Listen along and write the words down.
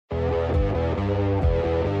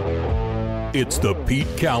It's the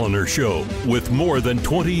Pete Callender Show. With more than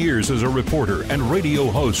 20 years as a reporter and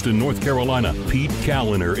radio host in North Carolina, Pete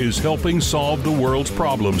Callender is helping solve the world's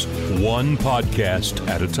problems one podcast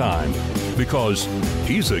at a time. Because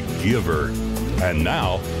he's a giver. And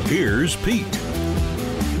now, here's Pete.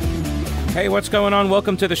 Hey, what's going on?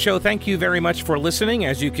 Welcome to the show. Thank you very much for listening.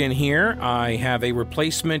 As you can hear, I have a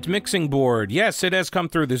replacement mixing board. Yes, it has come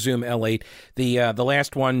through the Zoom L8. The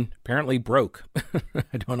last one apparently broke.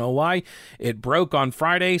 I don't know why. It broke on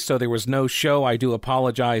Friday, so there was no show. I do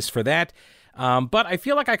apologize for that. But I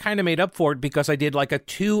feel like I kind of made up for it because I did like a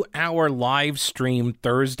 2-hour live stream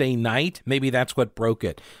Thursday night. Maybe that's what broke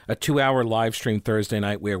it. A 2-hour live stream Thursday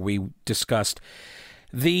night where we discussed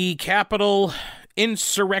the Capitol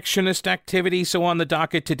insurrectionist activity. So on the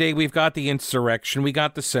docket today, we've got the insurrection, we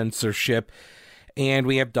got the censorship, and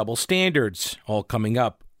we have double standards all coming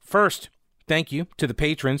up. First, thank you to the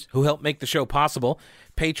patrons who helped make the show possible.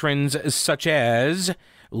 Patrons such as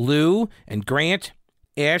Lou and Grant,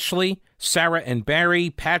 Ashley, Sarah and Barry,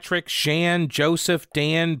 Patrick, Shan, Joseph,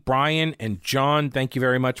 Dan, Brian, and John. Thank you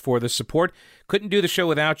very much for the support. Couldn't do the show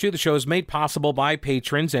without you. The show is made possible by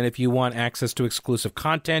patrons, and if you want access to exclusive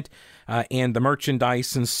content and the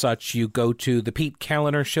merchandise and such, you go to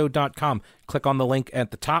thepetecalendarshow.com. Click on the link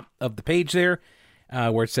at the top of the page there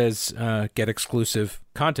where it says get exclusive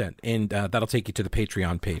content, and that'll take you to the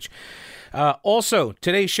Patreon page. Also,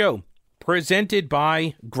 today's show presented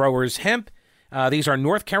by Growers Hemp. These are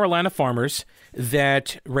North Carolina farmers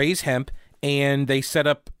that raise hemp, and they set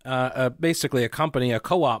up basically a company, a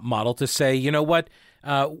co-op model to say, you know what,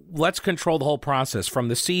 let's control the whole process from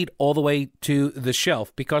the seed all the way to the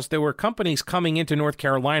shelf, because there were companies coming into North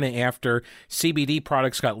Carolina after CBD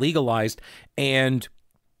products got legalized, and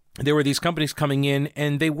there were these companies coming in,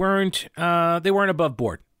 and they weren't above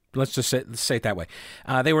board. Let's just say it that way.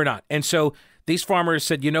 They were not. And so these farmers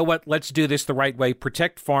said, you know what, let's do this the right way,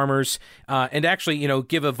 protect farmers, and actually,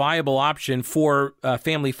 give a viable option for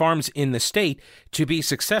family farms in the state to be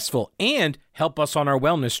successful and help us on our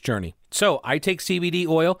wellness journey. So I take CBD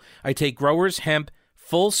oil, I take Growers Hemp,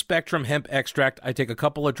 full spectrum hemp extract. I take a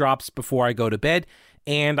couple of drops before I go to bed,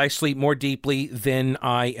 and I sleep more deeply than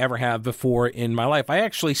I ever have before in my life. I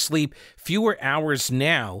actually sleep fewer hours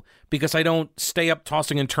now because I don't stay up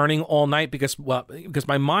tossing and turning all night because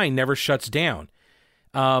my mind never shuts down.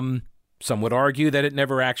 Some would argue that it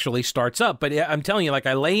never actually starts up, but I'm telling you, like,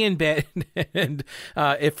 I lay in bed, and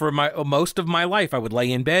if for most of my life, I would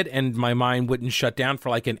lay in bed and my mind wouldn't shut down for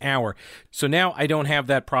like an hour. So now I don't have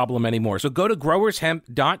that problem anymore. So go to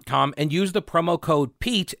growershemp.com and use the promo code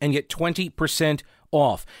PETE and get 20%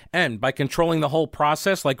 off. And by controlling the whole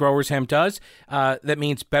process like Growers Hemp does, that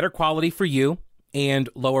means better quality for you and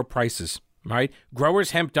lower prices. All right,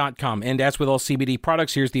 growershemp.com. And as with all CBD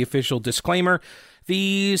products, here's the official disclaimer.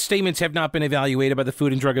 These statements have not been evaluated by the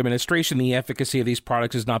Food and Drug Administration. The efficacy of these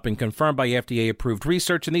products has not been confirmed by FDA-approved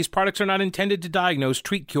research, and these products are not intended to diagnose,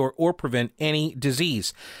 treat, cure, or prevent any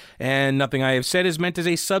disease. And nothing I have said is meant as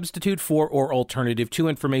a substitute for or alternative to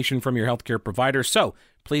information from your healthcare provider. So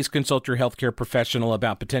please consult your healthcare professional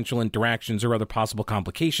about potential interactions or other possible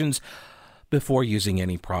complications before using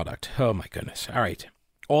any product. Oh, my goodness. All right.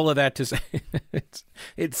 All of that to say,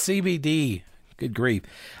 it's CBD. Good grief.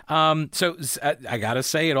 So I got to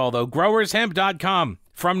say it all, though. GrowersHemp.com.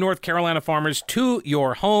 From North Carolina farmers to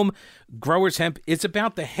your home. Growers Hemp. It's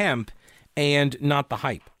about the hemp and not the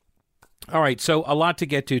hype. All right, so a lot to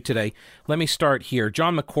get to today. Let me start here.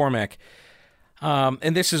 John McCormack,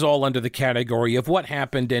 and this is all under the category of what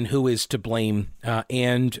happened and who is to blame.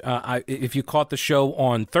 If you caught the show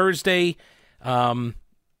on Thursday, I'm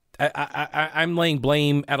laying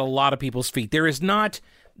blame at a lot of people's feet. There is not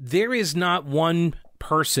one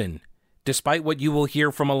person, despite what you will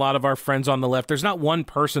hear from a lot of our friends on the left, there's not one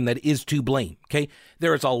person that is to blame, okay?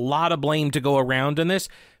 There is a lot of blame to go around in this.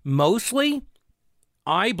 Mostly,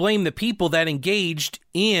 I blame the people that engaged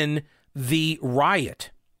in the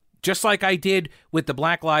riot, just like I did with the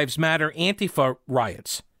Black Lives Matter Antifa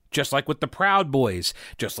riots, just like with the Proud Boys,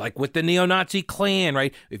 just like with the neo-Nazi Klan,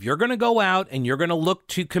 right? If you're going to go out and you're going to look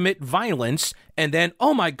to commit violence, and then,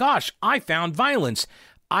 oh my gosh, I found violence,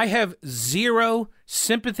 I have zero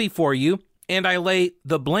sympathy for you, and I lay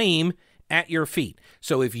the blame at your feet.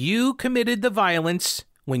 So if you committed the violence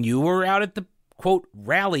when you were out at the, quote,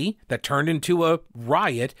 rally that turned into a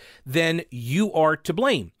riot, then you are to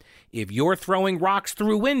blame. If you're throwing rocks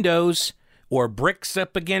through windows or bricks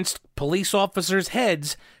up against police officers'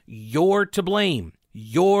 heads, you're to blame.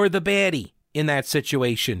 You're the baddie in that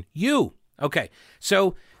situation. You. Okay,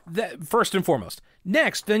 so first and foremost.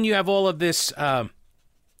 Next, then you have all of this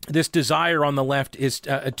this desire on the left is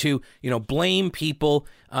to blame people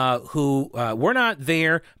who were not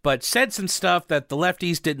there but said some stuff that the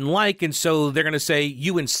lefties didn't like, and so they're going to say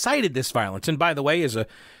you incited this violence. And by the way, as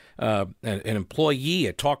an employee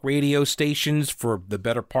at talk radio stations for the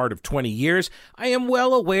better part of 20 years, I am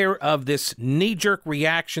well aware of this knee-jerk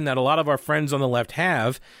reaction that a lot of our friends on the left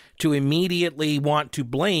have to immediately want to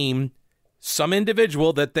blame some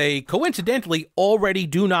individual that they coincidentally already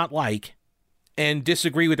do not like and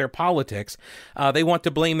disagree with their politics. They want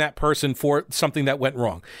to blame that person for something that went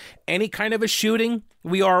wrong. Any kind of a shooting,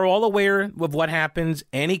 we are all aware of what happens.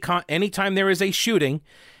 Anytime there is a shooting,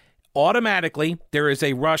 automatically there is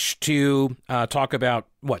a rush to talk about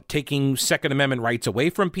taking Second Amendment rights away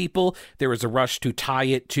from people. There is a rush to tie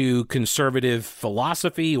it to conservative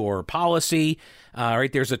philosophy or policy.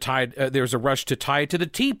 Right? There's a rush to tie it to the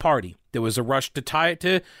Tea Party. There was a rush to tie it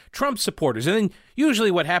to Trump supporters. And then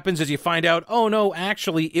usually what happens is you find out, oh no,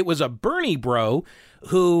 actually it was a Bernie bro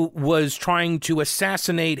who was trying to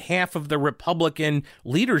assassinate half of the Republican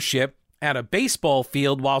leadership at a baseball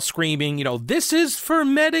field while screaming, this is for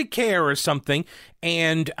Medicare or something.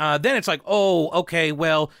 And then it's like, oh, okay,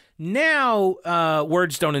 well, now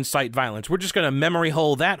words don't incite violence. We're just going to memory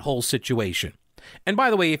hole that whole situation. And by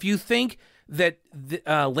the way, if you think that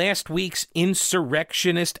last week's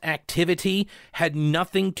insurrectionist activity had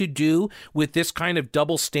nothing to do with this kind of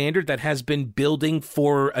double standard that has been building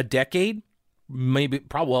for a decade,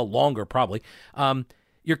 longer,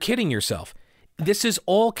 you're kidding yourself. This is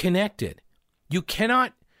all connected. You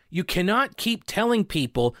cannot keep telling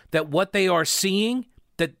people that what they are seeing,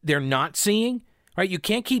 that they're not seeing, right? You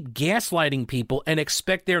can't keep gaslighting people and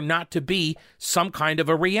expect there not to be some kind of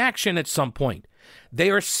a reaction at some point. They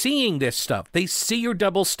are seeing this stuff. They see your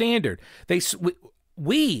double standard. I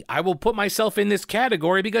will put myself in this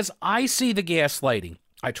category because I see the gaslighting.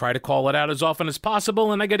 I try to call it out as often as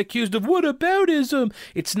possible, and I get accused of whataboutism.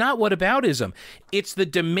 It's not whataboutism. It's the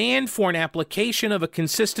demand for an application of a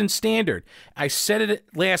consistent standard. I said it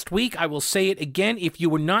last week. I will say it again. If you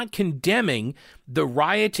were not condemning the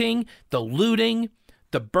rioting, the looting,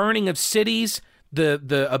 the burning of cities,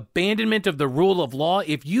 the abandonment of the rule of law,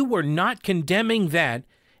 if you were not condemning that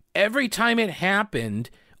every time it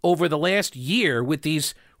happened over the last year with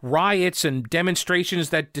these riots and demonstrations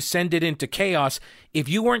that descended into chaos, if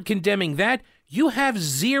you weren't condemning that, you have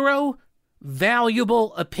zero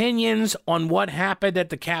valuable opinions on what happened at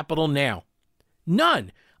the Capitol now.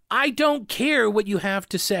 None. I don't care what you have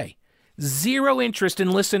to say. Zero interest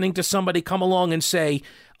in listening to somebody come along and say,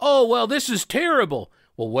 oh, well, this is terrible.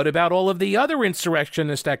 Well, what about all of the other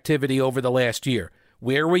insurrectionist activity over the last year?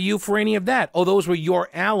 Where were you for any of that? Oh, those were your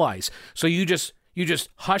allies. So you just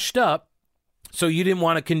hushed up. So you didn't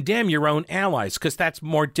want to condemn your own allies because that's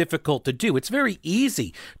more difficult to do. It's very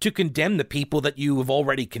easy to condemn the people that you have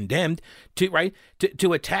already condemned,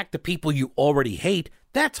 to attack the people you already hate.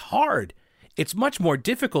 That's hard. It's much more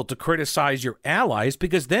difficult to criticize your allies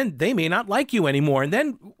because then they may not like you anymore. And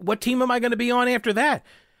then what team am I going to be on after that?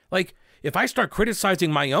 Like, if I start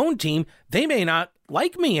criticizing my own team, they may not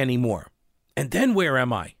like me anymore. And then where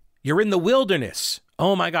am I? You're in the wilderness.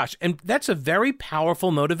 Oh my gosh. And that's a very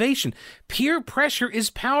powerful motivation. Peer pressure is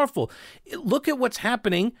powerful. Look at what's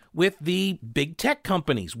happening with the big tech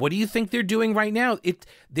companies. What do you think they're doing right now?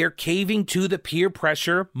 They're caving to the peer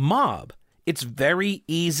pressure mob. It's very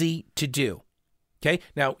easy to do. Okay.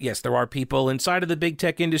 Now, yes, there are people inside of the big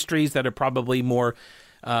tech industries that are probably more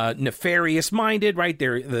nefarious minded, right?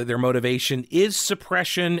 Their motivation is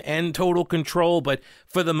suppression and total control. But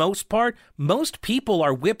for the most part, most people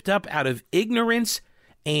are whipped up out of ignorance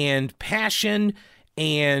and passion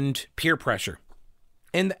and peer pressure.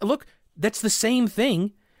 And look, that's the same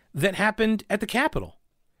thing that happened at the Capitol.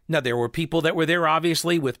 Now, there were people that were there,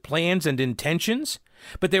 obviously, with plans and intentions,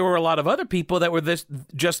 but there were a lot of other people that were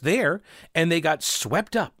just there, and they got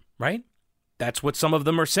swept up, right? That's what some of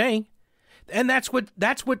them are saying. And that's what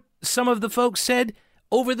some of the folks said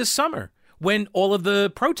over the summer when all of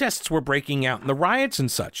the protests were breaking out and the riots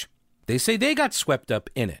and such. They say they got swept up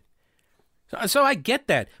in it. So I get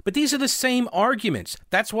that, but these are the same arguments.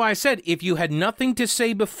 That's why I said if you had nothing to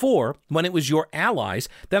say before when it was your allies,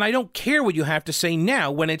 then I don't care what you have to say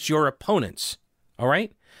now when it's your opponents. All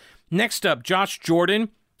right? Next up, Josh Jordan.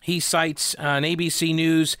 He cites an ABC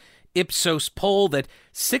News Ipsos poll that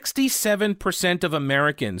 67% of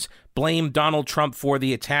Americans blame Donald Trump for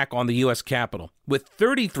the attack on the U.S. Capitol, with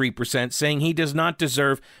 33% saying he does not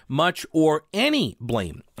deserve much or any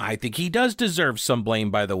blame. I think he does deserve some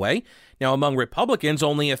blame, by the way. Now, among Republicans,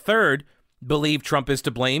 only a third believe Trump is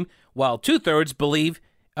to blame, while 2/3 believe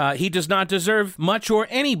he does not deserve much or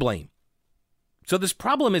any blame. So this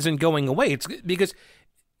problem isn't going away. It's because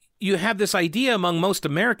you have this idea among most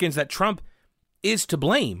Americans that Trump is to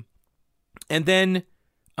blame. And then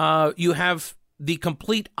you have the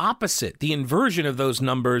complete opposite, the inversion of those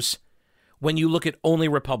numbers when you look at only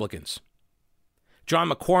Republicans. John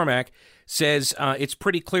McCormack says it's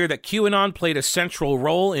pretty clear that QAnon played a central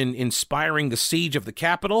role in inspiring the siege of the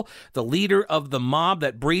Capitol. The leader of the mob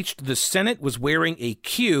that breached the Senate was wearing a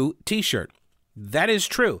Q t-shirt. That is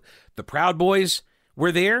true. The Proud Boys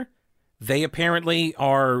were there. They apparently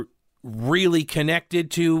are really connected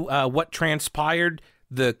to what transpired.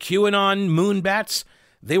 The QAnon moonbats,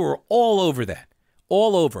 they were all over that,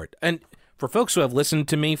 all over it. And for folks who have listened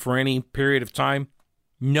to me for any period of time,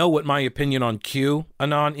 know what my opinion on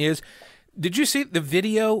QAnon is. Did you see the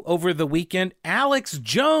video over the weekend? Alex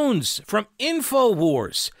Jones from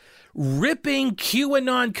InfoWars ripping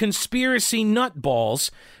QAnon conspiracy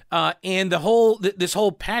nutballs and this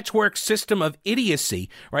whole patchwork system of idiocy,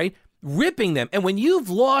 right? Ripping them. And when you've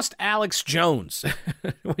lost Alex Jones,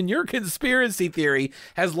 when your conspiracy theory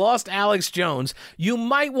has lost Alex Jones, you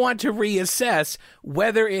might want to reassess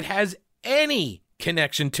whether it has any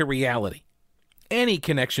connection to reality. Any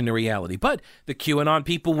connection to reality. But the QAnon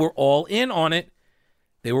people were all in on it.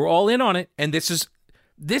 They were all in on it. And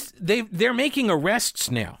they're making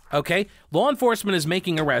arrests now, okay? Law enforcement is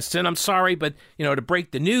making arrests. And I'm sorry, but, to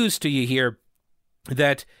break the news to you here,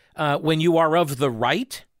 that when you are of the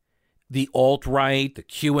right, the alt-right, the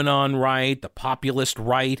QAnon right, the populist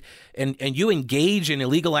right, and you engage in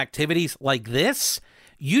illegal activities like this,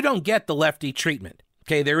 you don't get the lefty treatment.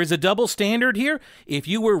 Okay, there is a double standard here. If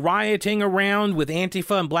you were rioting around with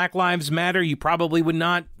Antifa and Black Lives Matter, you probably would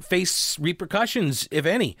not face repercussions, if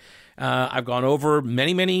any. I've gone over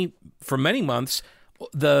for many months,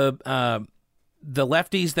 the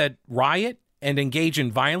lefties that riot and engage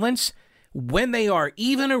in violence, when they are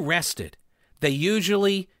even arrested, they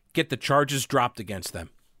usually get the charges dropped against them.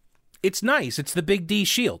 It's nice. It's the big D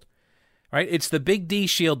shield. Right? It's the big D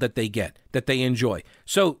shield that they get, that they enjoy.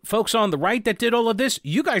 So folks on the right that did all of this,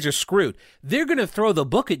 you guys are screwed. They're going to throw the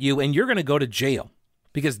book at you and you're going to go to jail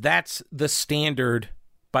because that's the standard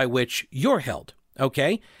by which you're held.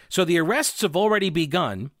 Okay? So the arrests have already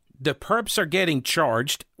begun. The perps are getting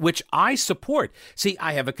charged, which I support. See,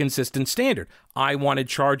 I have a consistent standard. I wanted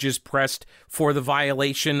charges pressed for the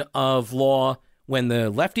violation of law when the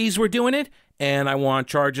lefties were doing it. And I want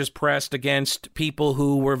charges pressed against people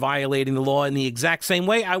who were violating the law in the exact same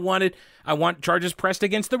way. I want charges pressed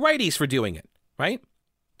against the righties for doing it, right?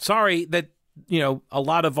 Sorry that, a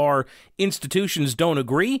lot of our institutions don't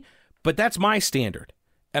agree, but that's my standard.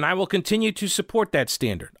 And I will continue to support that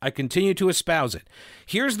standard. I continue to espouse it.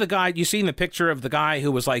 Here's the guy, you seen the picture of the guy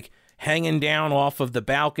who was hanging down off of the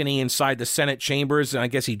balcony inside the Senate chambers, and I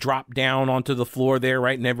guess he dropped down onto the floor there,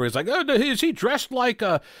 right? And everybody's like, "Oh, is he dressed like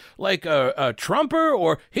a Trumper,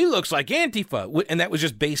 or he looks like Antifa?" And that was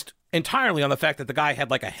just based entirely on the fact that the guy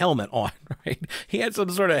had a helmet on, right? He had some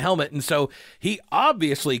sort of helmet, and so he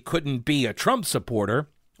obviously couldn't be a Trump supporter.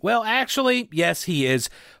 Well, actually, yes, he is.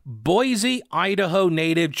 Boise, Idaho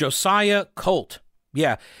native Josiah Colt.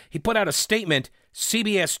 Yeah, he put out a statement.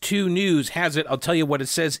 CBS 2 News has it. I'll tell you what it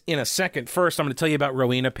says in a second. First, I'm going to tell you about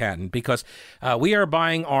Rowena Patton because we are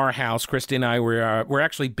buying our house. Christy and I, we're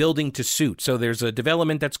actually building to suit. So there's a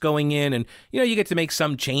development that's going in, and you get to make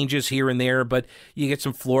some changes here and there, but you get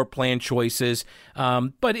some floor plan choices.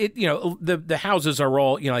 But the houses are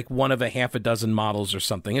all one of a half a dozen models or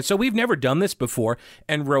something, and so we've never done this before.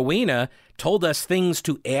 And Rowena told us things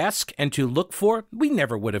to ask and to look for. We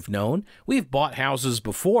never would have known. We've bought houses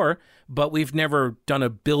before, but we've never done a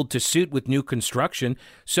build to suit with new construction.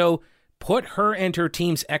 So put her and her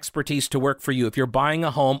team's expertise to work for you. If you're buying a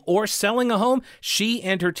home or selling a home, she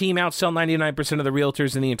and her team outsell 99% of the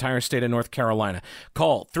realtors in the entire state of North Carolina.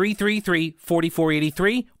 Call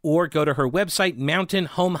 333-4483 or go to her website,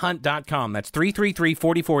 mountainhomehunt.com. That's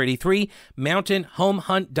 333-4483,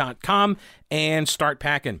 mountainhomehunt.com, and start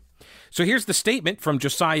packing. So here's the statement from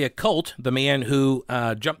Josiah Colt, the man who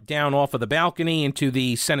jumped down off of the balcony into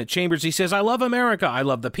the Senate chambers. He says, "I love America. I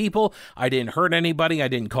love the people. I didn't hurt anybody. I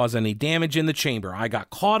didn't cause any damage in the chamber. I got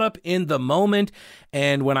caught up in the moment,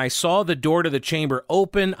 and when I saw the door to the chamber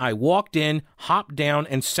open, I walked in, hopped down,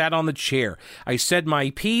 and sat on the chair. I said my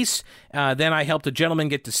piece. Then I helped a gentleman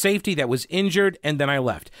get to safety that was injured, and then I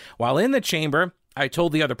left. While in the chamber, I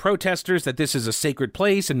told the other protesters that this is a sacred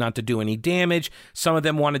place and not to do any damage. Some of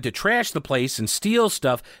them wanted to trash the place and steal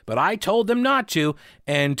stuff, but I told them not to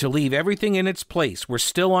and to leave everything in its place. We're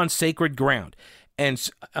still on sacred ground. And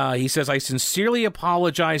he says, I sincerely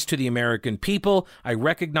apologize to the American people. I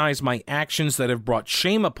recognize my actions that have brought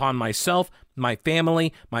shame upon myself, my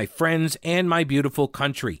family, my friends, and my beautiful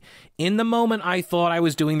country. In the moment, I thought I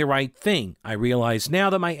was doing the right thing. I realize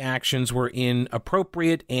now that my actions were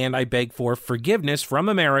inappropriate, and I beg for forgiveness from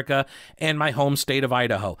America and my home state of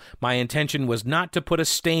Idaho. My intention was not to put a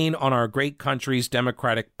stain on our great country's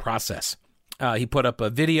democratic process. He put up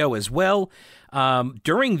a video as well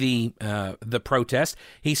during the protest.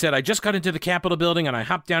 He said, I just got into the Capitol building and I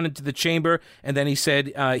hopped down into the chamber. And then he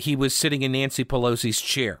said he was sitting in Nancy Pelosi's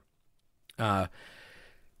chair,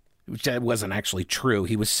 which wasn't actually true.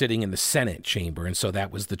 He was sitting in the Senate chamber. And so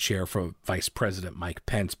that was the chair for Vice President Mike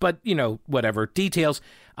Pence. But, whatever details.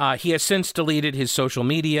 He has since deleted his social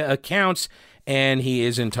media accounts and he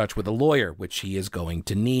is in touch with a lawyer, which he is going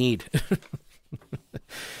to need.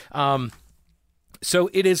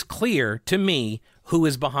 So it is clear to me who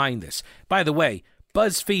is behind this. By the way,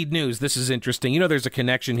 BuzzFeed News, this is interesting. There's a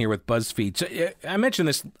connection here with BuzzFeed. So I mentioned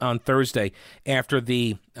this on Thursday after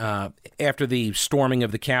the storming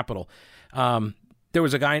of the Capitol. There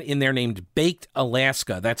was a guy in there named Baked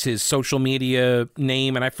Alaska. That's his social media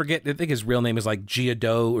name, and I think his real name is like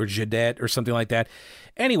Giado or Gidet or something like that.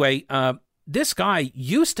 Anyway, this guy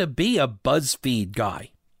used to be a BuzzFeed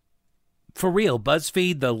guy. For real,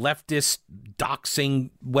 BuzzFeed, the leftist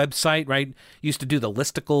doxing website, right? Used to do the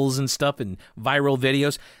listicles and stuff and viral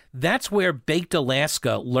videos. That's where Baked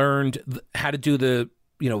Alaska learned how to do the,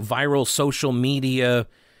 viral social media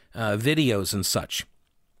videos and such.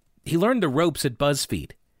 He learned the ropes at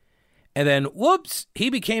BuzzFeed. And then, whoops, he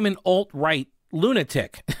became an alt-right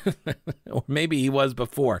lunatic. Or maybe he was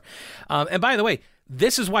before. And by the way,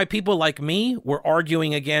 this is why people like me were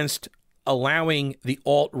arguing against allowing the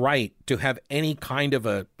alt-right to have any kind of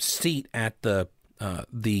a seat at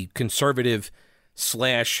the conservative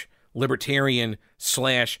 / libertarian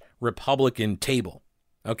 / Republican table.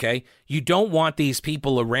 Okay? You don't want these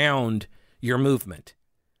people around your movement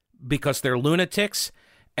because they're lunatics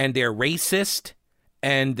and they're racist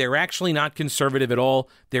and they're actually not conservative at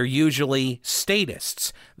all. They're usually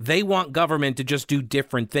statists. They want government to just do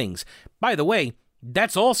different things. By the way,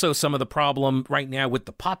 that's also some of the problem right now with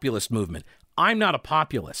the populist movement. I'm not a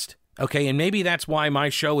populist, okay? And maybe that's why my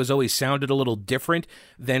show has always sounded a little different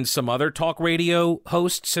than some other talk radio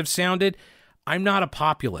hosts have sounded. I'm not a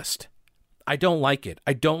populist. I don't like it.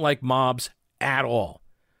 I don't like mobs at all.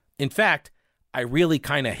 In fact, I really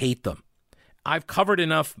kind of hate them. I've covered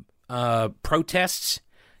enough protests,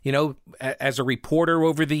 as a reporter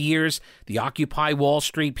over the years, the Occupy Wall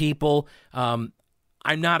Street people. I'm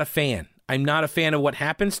not a fan. I'm not a fan of what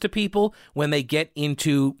happens to people when they get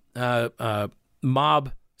into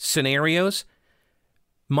mob scenarios.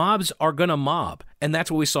 Mobs are going to mob. And that's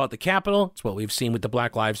what we saw at the Capitol. It's what we've seen with the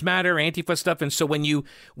Black Lives Matter, Antifa stuff. And so when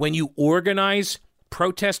you organize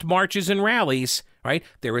protest marches and rallies, right,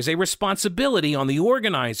 there is a responsibility on the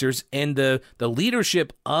organizers and the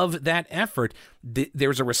leadership of that effort.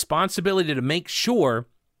 There's a responsibility to make sure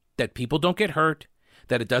that people don't get hurt,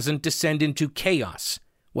 that it doesn't descend into chaos.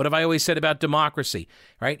 What have I always said about democracy,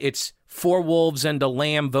 right? It's 4 wolves and a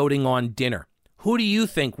lamb voting on dinner. Who do you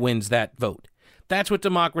think wins that vote? That's what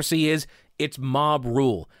democracy is. It's mob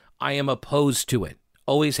rule. I am opposed to it.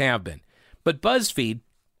 Always have been. But BuzzFeed,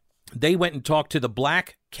 they went and talked to the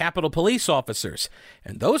black Capitol police officers.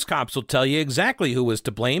 And those cops will tell you exactly who was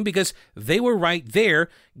to blame because they were right there,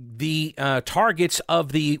 the targets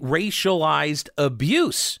of the racialized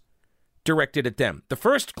abuse directed at them. The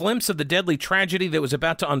first glimpse of the deadly tragedy that was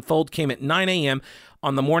about to unfold came at 9 a.m.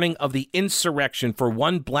 on the morning of the insurrection for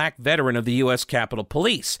one black veteran of the U.S. Capitol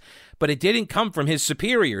Police. But it didn't come from his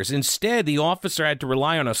superiors. Instead, the officer had to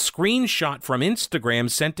rely on a screenshot from Instagram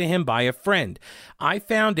sent to him by a friend. I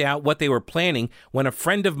found out what they were planning when a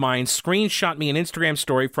friend of mine screenshot me an Instagram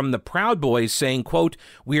story from the Proud Boys saying, quote,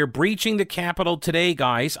 "We are breaching the Capitol today,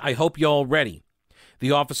 guys. I hope y'all ready." The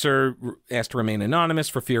officer asked to remain anonymous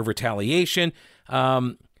for fear of retaliation.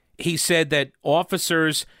 He said that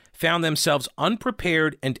officers found themselves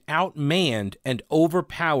unprepared and outmanned and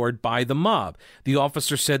overpowered by the mob. The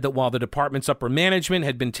officer said that while the department's upper management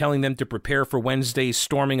had been telling them to prepare for Wednesday's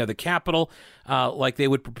storming of the Capitol like they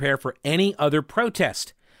would prepare for any other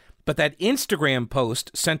protest. But that Instagram post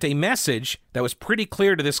sent a message that was pretty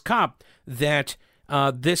clear to this cop that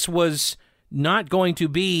this was not going to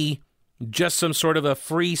be just some sort of a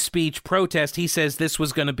free speech protest. He says this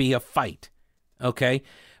was going to be a fight. Okay?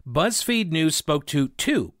 BuzzFeed News spoke to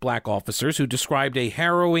 2 black officers who described a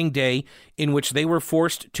harrowing day in which they were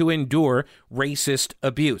forced to endure racist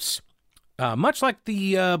abuse. Much like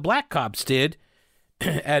the black cops did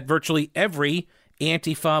at virtually every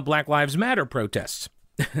Antifa, Black Lives Matter protests,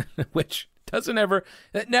 which never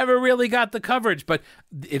really got the coverage, but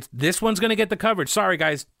this one's going to get the coverage. Sorry,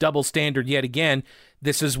 guys, double standard yet again.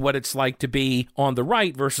 This is what it's like to be on the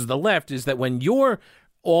right versus the left, is that when your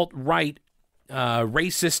alt-right,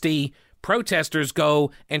 racist-y protesters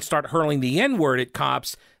go and start hurling the N-word at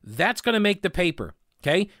cops, that's going to make the paper,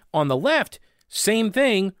 okay? On the left, same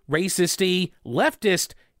thing, racist-y,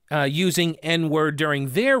 leftist using N-word during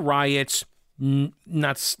their riots,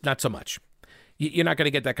 not so much. You're not going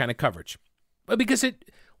to get that kind of coverage. Because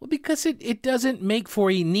it doesn't make for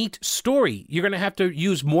a neat story. You're going to have to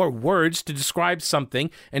use more words to describe something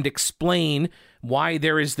and explain why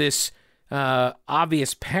there is this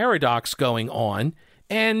obvious paradox going on.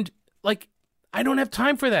 And, I don't have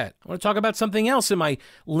time for that. I want to talk about something else in my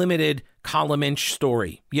limited column-inch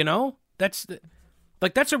story, That's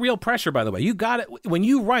a real pressure, by the way. You got it. When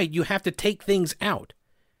you write, you have to take things out.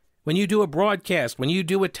 When you do a broadcast, when you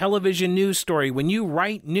do a television news story, when you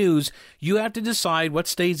write news, you have to decide what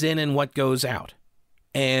stays in and what goes out.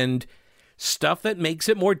 And stuff that makes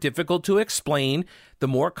it more difficult to explain, the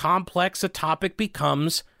more complex a topic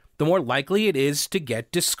becomes, the more likely it is to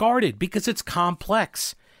get discarded because it's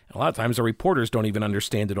complex. A lot of times the reporters don't even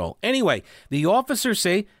understand it all. Anyway, the officers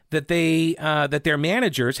say that that their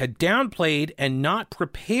managers had downplayed and not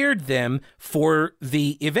prepared them for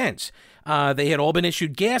the events. They had all been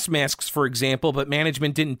issued gas masks, for example, but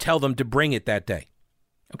management didn't tell them to bring it that day.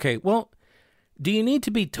 Okay, well, do you need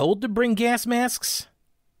to be told to bring gas masks?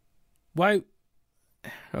 Why?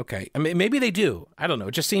 Okay, I mean, maybe they do. I don't know.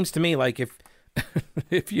 It just seems to me like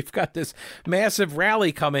if you've got this massive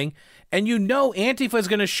rally coming and Antifa is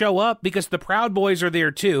going to show up because the Proud Boys are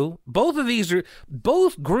there too.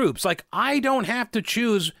 Both groups. I don't have to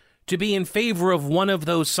choose to be in favor of one of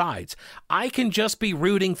those sides. I can just be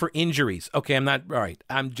rooting for injuries. Okay, all right.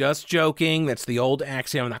 I'm just joking. That's the old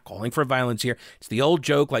axiom. I'm not calling for violence here. It's the old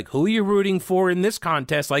joke, who are you rooting for in this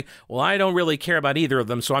contest? Well, I don't really care about either of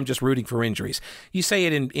them, so I'm just rooting for injuries. You say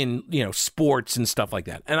it in sports and stuff like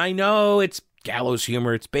that. And I know it's gallows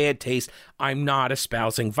humor. It's bad taste. I'm not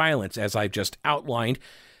espousing violence, as I've just outlined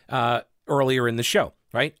earlier in the show,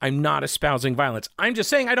 right? I'm not espousing violence. I'm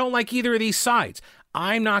just saying I don't like either of these sides.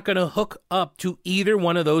 I'm not going to hook up to either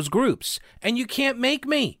one of those groups. And you can't make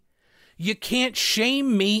me. You can't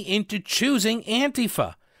shame me into choosing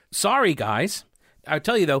Antifa. Sorry, guys. I'll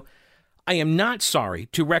tell you, though, I am not sorry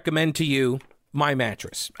to recommend to you my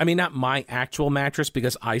mattress. I mean, not my actual mattress,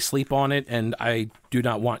 because I sleep on it, and I do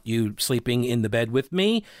not want you sleeping in the bed with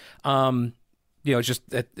me.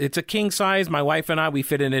 It's a king size. My wife and I, we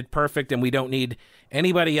fit in it perfect, and we don't need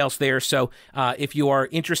anybody else there. So if you are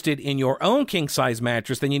interested in your own king size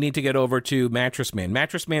mattress, then you need to get over to Mattress Man.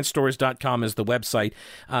 MattressManStores.com is the website.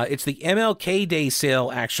 It's the MLK Day sale,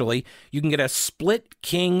 actually. You can get a split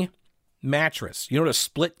king mattress. You know what a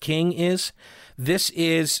split king is? This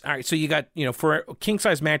is, all right, so you got, for king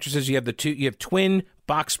size mattresses, you have twin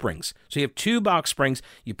box springs. So you have two box springs,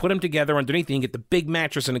 you put them together underneath, and you get the big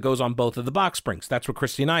mattress, and it goes on both of the box springs. That's what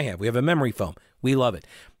Christy and I have. We have a memory foam. We love it.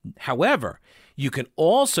 However, you can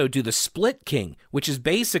also do the split king, which is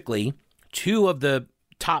basically two of the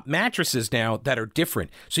top mattresses now that are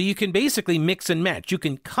different. So you can basically mix and match. You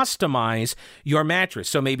can customize your mattress.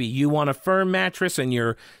 So maybe you want a firm mattress and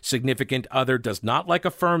your significant other does not like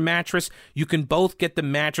a firm mattress. You can both get the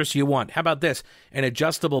mattress you want. How about this? An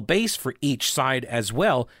adjustable base for each side as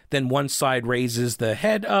well. Then one side raises the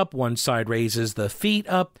head up, one side raises the feet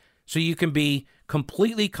up. So you can be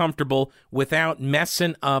completely comfortable without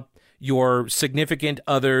messing up your significant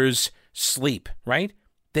other's sleep, right?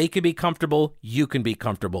 They can be comfortable, you can be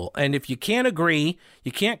comfortable. And if you can't agree,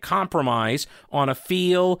 you can't compromise on a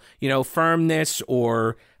feel, firmness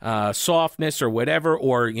or softness or whatever,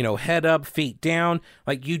 or, head up, feet down,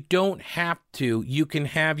 you don't have to. You can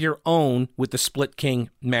have your own with the Split King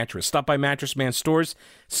mattress. Stop by Mattress Man Stores,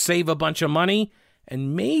 save a bunch of money,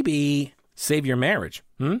 and maybe save your marriage.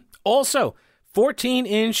 Also,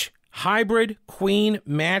 14-inch hybrid queen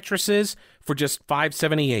mattresses for just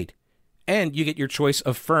 $578. And you get your choice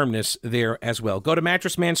of firmness there as well. Go to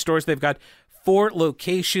Mattress Man Stores. They've got 4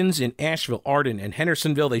 locations in Asheville, Arden, and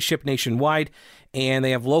Hendersonville. They ship nationwide, and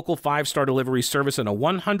they have local 5-star delivery service and a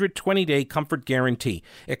 120-day comfort guarantee.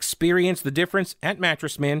 Experience the difference at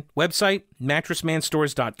Mattress Man. Website,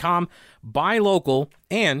 mattressmanstores.com. Buy local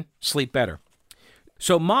and sleep better.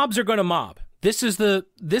 So mobs are going to mob. This is the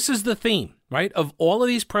theme, right, of all of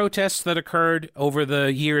these protests that occurred over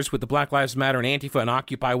the years with the Black Lives Matter and Antifa and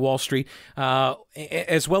Occupy Wall Street,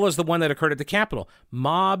 as well as the one that occurred at the Capitol.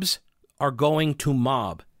 Mobs are going to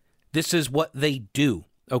mob. This is what they do,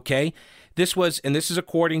 okay? this was, and this is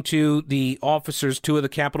according to the officers, two of the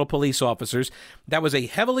Capitol Police officers, that was a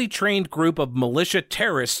heavily trained group of militia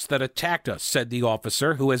terrorists that attacked us, said the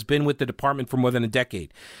officer, who has been with the department for more than a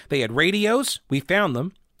decade. They had radios. We found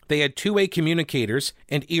them. They had two-way communicators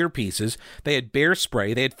and earpieces. They had bear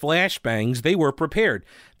spray. They had flashbangs. They were prepared.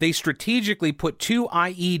 They strategically put two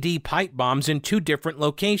IED pipe bombs in two different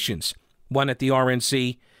locations, one at the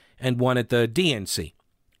RNC and one at the DNC.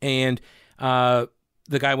 And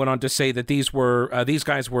the guy went on to say that these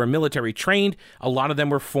guys were military trained. A lot of them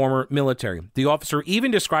were former military. The officer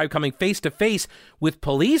even described coming face to face with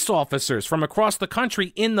police officers from across the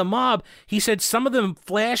country in the mob. He said some of them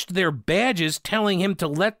flashed their badges telling him to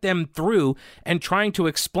let them through and trying to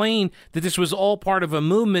explain that this was all part of a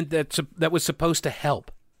movement that was supposed to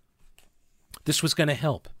help. This was going to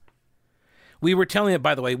help. We were telling it,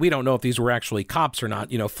 by the way, we don't know if these were actually cops or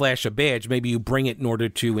not. Flash a badge. Maybe you bring it in order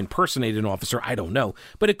to impersonate an officer. I don't know.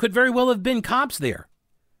 But it could very well have been cops there.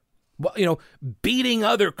 Well, beating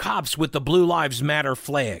other cops with the Blue Lives Matter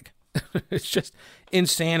flag. It's just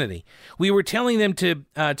insanity. We were telling them to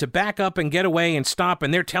back up and get away and stop,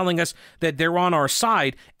 and they're telling us that they're on our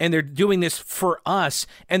side, and they're doing this for us,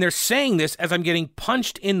 and they're saying this as I'm getting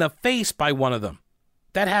punched in the face by one of them.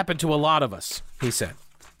 That happened to a lot of us, he said.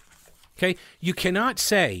 Okay, you cannot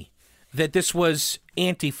say that this was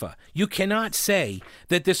Antifa. You cannot say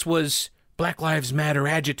that this was Black Lives Matter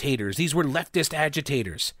agitators. These were leftist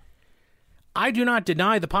agitators. I do not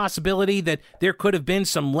deny the possibility that there could have been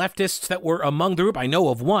some leftists that were among the group. I know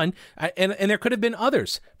of one, and there could have been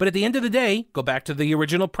others. But at the end of the day, go back to the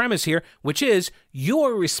original premise here, which is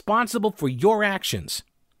you're responsible for your actions.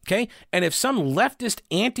 Okay? And if some leftist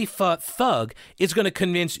Antifa thug is going to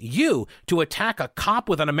convince you to attack a cop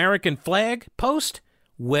with an American flag post,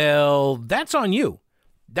 well, that's on you.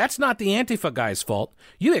 That's not the Antifa guy's fault.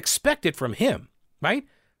 You expect it from him, right?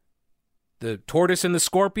 The tortoise and the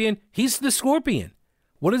scorpion, he's the scorpion.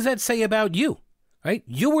 What does that say about you, right?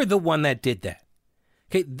 You were the one that did that.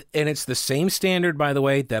 Okay? And it's the same standard, by the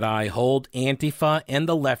way, that I hold Antifa and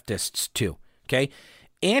the leftists to. Okay?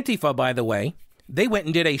 Antifa, by the way, they went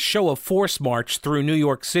and did a show of force march through New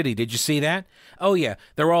York City. Did you see that? Oh yeah,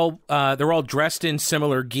 they're all dressed in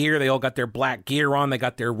similar gear. They all got their black gear on. They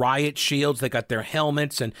got their riot shields. They got their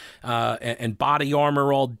helmets and body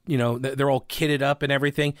armor. All they're all kitted up and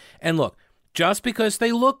everything. And look, just because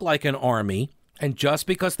they look like an army, and just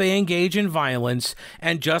because they engage in violence,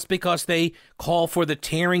 and just because they call for the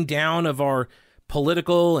tearing down of our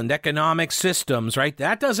political and economic systems, right?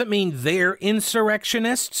 That doesn't mean they're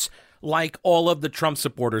insurrectionists. Like all of the Trump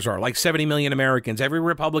supporters are, like 70 million Americans, every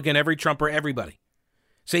Republican, every Trumper, everybody.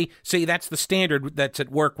 See, that's the standard that's at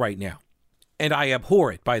work right now. And I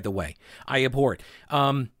abhor it, by the way. I abhor it.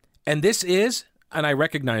 And this is, and I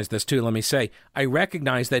recognize this too, let me say, I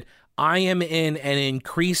recognize that I am in an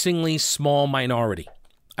increasingly small minority.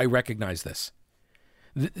 I recognize this.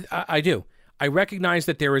 I do. I recognize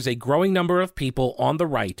that there is a growing number of people on the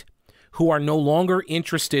right who are no longer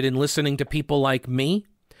interested in listening to people like me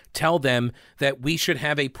tell them that we should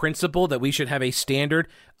have a principle, that we should have a standard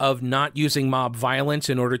of not using mob violence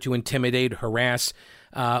in order to intimidate, harass,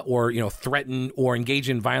 or threaten or engage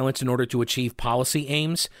in violence in order to achieve policy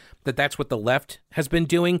aims, that's what the left has been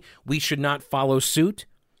doing. We should not follow suit.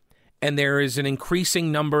 And there is an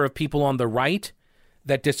increasing number of people on the right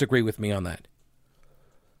that disagree with me on that.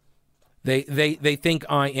 They think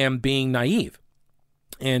I am being naive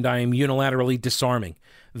and I am unilaterally disarming,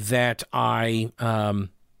 that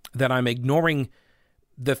I'm ignoring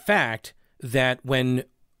the fact that when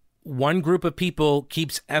one group of people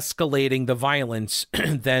keeps escalating the violence,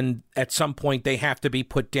 then at some point they have to be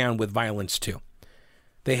put down with violence too.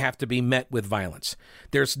 They have to be met with violence.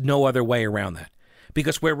 There's no other way around that,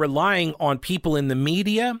 because we're relying on people in the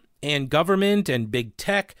media and government and big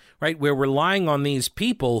tech, right? We're relying on these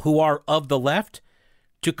people who are of the left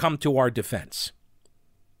to come to our defense.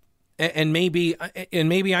 And maybe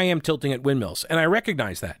I am tilting at windmills, and I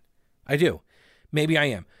recognize that. I do. Maybe I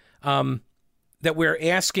am. That we're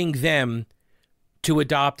asking them to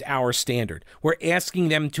adopt our standard. We're asking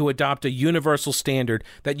them to adopt a universal standard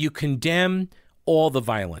that you condemn all the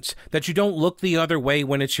violence, that you don't look the other way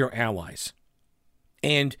when it's your allies,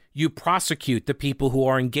 and you prosecute the people who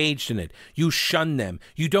are engaged in it. You shun them.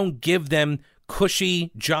 You don't give them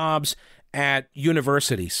cushy jobs at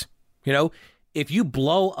universities. If you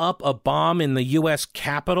blow up a bomb in the U.S.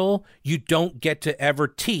 Capitol, you don't get to ever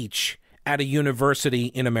teach at a university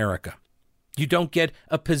in America. You don't get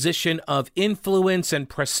a position of influence and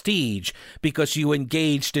prestige because you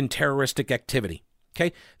engaged in terroristic activity.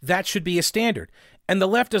 Okay? That should be a standard. And the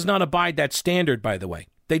left does not abide that standard, by the way.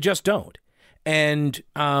 They just don't. And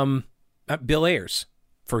Bill Ayers,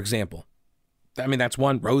 for example. I mean, that's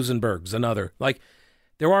one. Rosenberg's another. Like,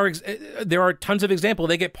 there are tons of examples.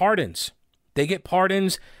 They get pardons. They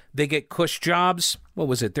get cush jobs. What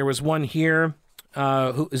was it? There was one here.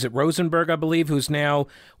 Who is it? Rosenberg, I believe, who's now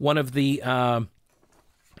one of the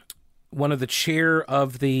chair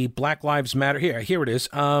of the Black Lives Matter. Here it is.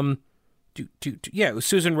 It was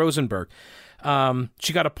Susan Rosenberg.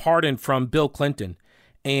 She got a pardon from Bill Clinton,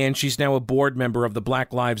 and she's now a board member of the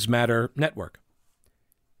Black Lives Matter network.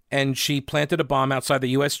 And she planted a bomb outside the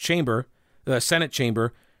U.S. chamber, the Senate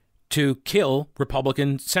chamber, to kill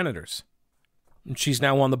Republican senators. And she's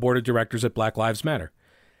now on the board of directors at Black Lives Matter.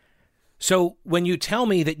 So when you tell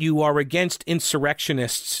me that you are against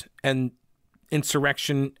insurrectionists and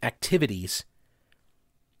insurrection activities,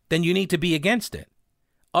 then you need to be against it.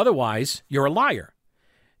 Otherwise, you're a liar.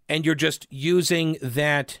 And you're just using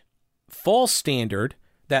that false standard,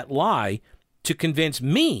 that lie, to convince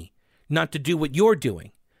me not to do what you're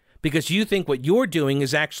doing. Because you think what you're doing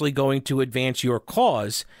is actually going to advance your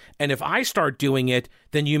cause. And if I start doing it,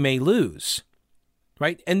 then you may lose.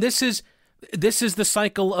 Right? And this is the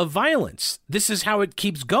cycle of violence. This is how it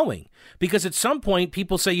keeps going. Because at some point,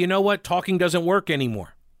 people say, you know what? Talking doesn't work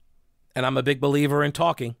anymore. And I'm a big believer in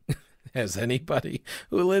talking, as anybody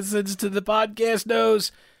who listens to the podcast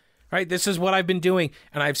knows. Right? This is what I've been doing.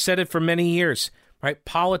 And I've said it for many years. Right?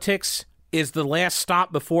 Politics is the last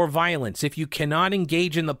stop before violence. If you cannot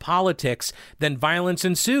engage in the politics, then violence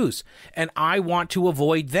ensues. And I want to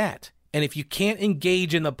avoid that. And if you can't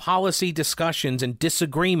engage in the policy discussions and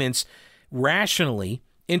disagreements rationally,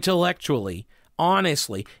 intellectually,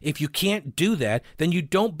 honestly, if you can't do that, then you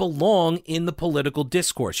don't belong in the political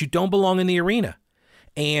discourse. You don't belong in the arena.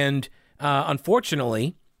 And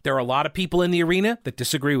unfortunately, there are a lot of people in the arena that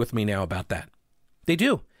disagree with me now about that. They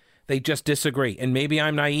do. They just disagree. And maybe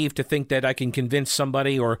I'm naive to think that I can convince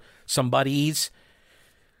somebody or somebodies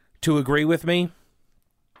to agree with me.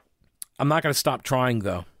 I'm not going to stop trying,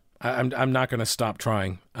 though. I'm not going to stop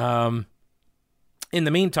trying. In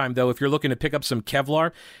the meantime, though, if you're looking to pick up some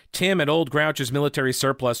Kevlar, Tim at Old Grouch's Military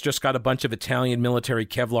Surplus just got a bunch of Italian military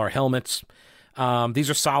Kevlar helmets. These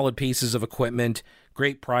are solid pieces of equipment,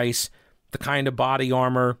 great price, the kind of body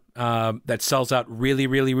armor that sells out really,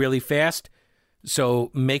 really, really fast. So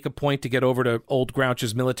make a point to get over to Old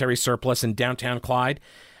Grouch's Military Surplus in downtown Clyde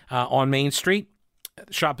on Main Street.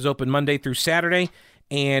 The shop is open Monday through Saturday,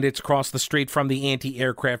 and it's across the street from the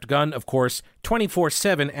anti-aircraft gun, of course,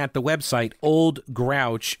 24/7 at the website,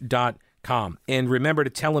 oldgrouch.com. And remember to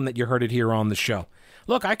tell them that you heard it here on the show.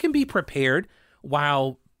 Look, I can be prepared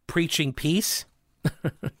while preaching peace.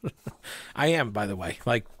 I am, by the way.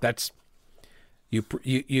 Like, that's... You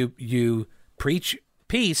preach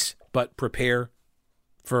peace, but prepare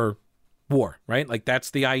for war, right? Like,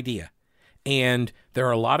 that's the idea. And there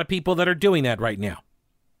are a lot of people that are doing that right now.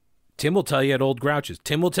 Tim will tell you at Old Grouch's.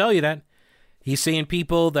 Tim will tell you that. He's seeing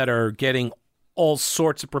people that are getting all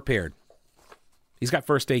sorts of prepared. He's got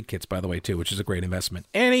first aid kits, by the way, too, which is a great investment.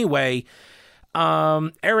 Anyway,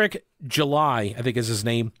 Eric July, I think is his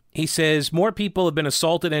name. He says, more people have been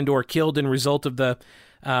assaulted and or killed in result of the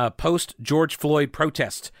post-George Floyd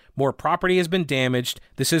protests. More property has been damaged.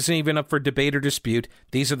 This isn't even up for debate or dispute.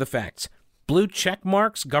 These are the facts. Blue check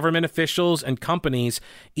marks, government officials, and companies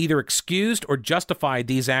either excused or justified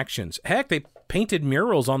these actions. Heck, they painted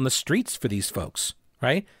murals on the streets for these folks,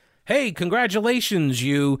 right? Hey, congratulations,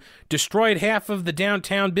 you destroyed half of the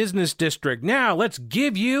downtown business district. Now let's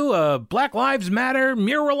give you a Black Lives Matter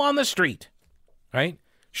mural on the street, right?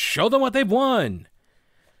 Show them what they've won.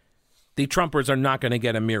 The Trumpers are not going to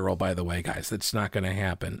get a mural, by the way, guys. That's not going to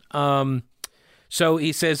happen. So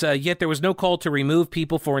he says, yet there was no call to remove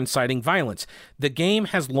people for inciting violence. The game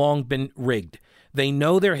has long been rigged. They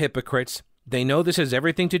know they're hypocrites. They know this has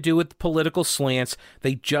everything to do with political slants.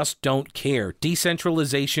 They just don't care.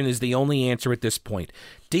 Decentralization is the only answer at this point.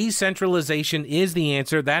 Decentralization is the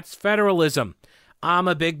answer. That's federalism. I'm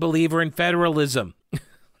a big believer in federalism,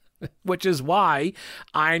 which is why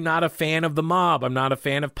I'm not a fan of the mob. I'm not a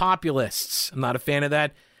fan of populists. I'm not a fan of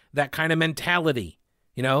that kind of mentality,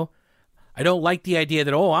 you know? I don't like the idea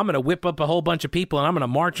that, I'm going to whip up a whole bunch of people and I'm going to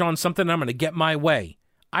march on something and I'm going to get my way.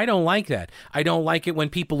 I don't like that. I don't like it when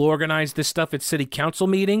people organize this stuff at city council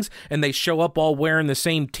meetings and they show up all wearing the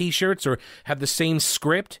same T-shirts or have the same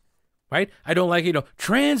script, right? I don't like,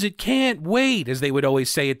 transit can't wait, as they would always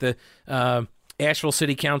say at the Asheville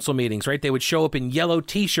City Council meetings, right? They would show up in yellow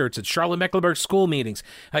T-shirts at Charlotte Mecklenburg school meetings.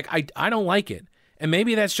 Like, I don't like it. And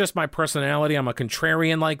maybe that's just my personality. I'm a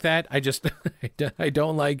contrarian like that. I just, I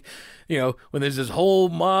don't like, when there's this whole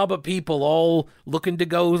mob of people all looking to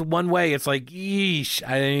go one way. It's like, yeesh,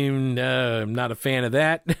 I'm not a fan of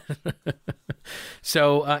that.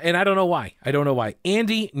 So, and I don't know why.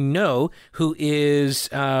 Andy No, who has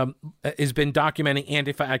been documenting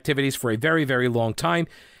Antifa activities for a very, very long time,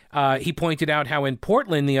 he pointed out how in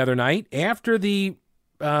Portland the other night, after the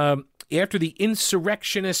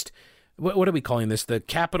insurrectionist, what are we calling this? The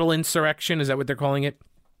Capitol insurrection? Is that what they're calling it?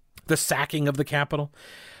 The sacking of the Capitol?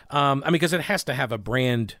 Because it has to have a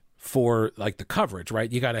brand for like the coverage,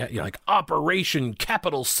 right? You got to like Operation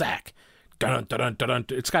Capitol Sack. Dun, dun, dun, dun, dun.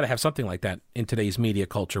 It's got to have something like that in today's media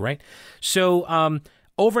culture, right? So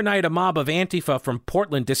overnight, a mob of Antifa from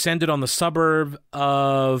Portland descended on the suburb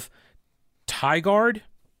of Tigard.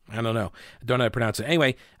 I don't know. I don't know how to pronounce it.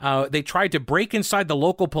 Anyway, they tried to break inside the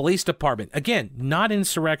local police department. Again, not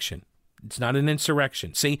insurrection. It's not an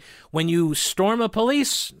insurrection. See, when you storm a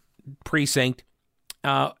police precinct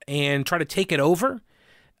and try to take it over,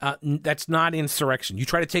 that's not insurrection. You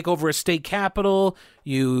try to take over a state capitol,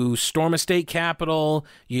 you storm a state capitol,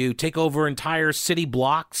 you take over entire city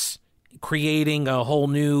blocks, creating a whole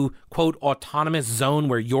new, quote, autonomous zone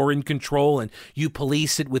where you're in control and you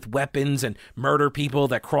police it with weapons and murder people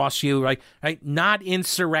that cross you, right? Not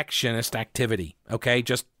insurrectionist activity, okay?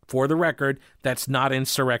 Just for the record, that's not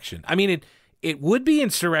insurrection. I mean, it would be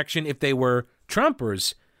insurrection if they were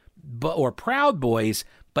Trumpers or Proud Boys,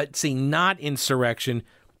 but see, not insurrection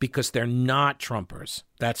because they're not Trumpers.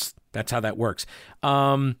 That's how that works.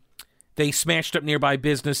 They smashed up nearby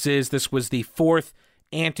businesses. This was the fourth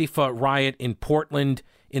Antifa riot in Portland,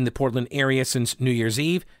 in the Portland area since New Year's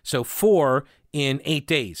Eve. So 4 in 8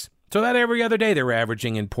 days. So about every other day they were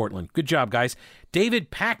averaging in Portland. Good job, guys.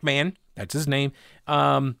 David Pacman, that's his name,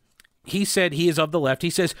 he said he is of the left. He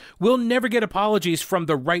says, we'll never get apologies from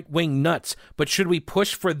the right-wing nuts, but should we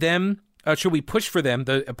push for them,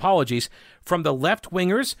 the apologies from the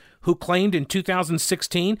left-wingers who claimed in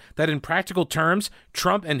 2016 that in practical terms,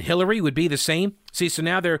 Trump and Hillary would be the same? See, so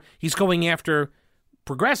now he's going after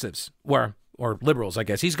progressives, or liberals, I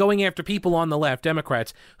guess. He's going after people on the left,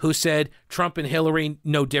 Democrats, who said Trump and Hillary,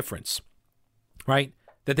 no difference, right?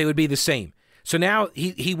 That they would be the same. So now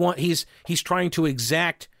he's trying to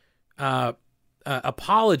exact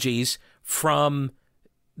apologies from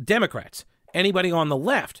Democrats, anybody on the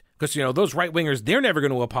left, because, those right-wingers, they're never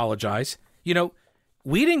going to apologize.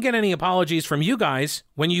 We didn't get any apologies from you guys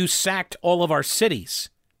when you sacked all of our cities,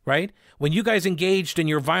 right? When you guys engaged in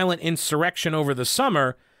your violent insurrection over the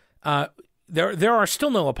summer, there are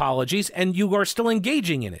still no apologies, and you are still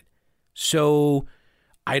engaging in it. So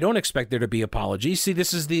I don't expect there to be apologies. See,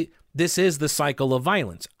 this is the cycle of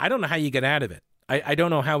violence. I don't know how you get out of it. I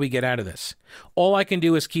don't know how we get out of this. All I can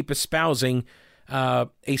do is keep espousing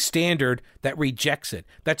a standard that rejects it.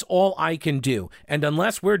 That's all I can do. And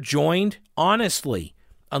unless we're joined, honestly,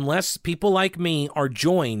 unless people like me are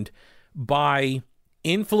joined by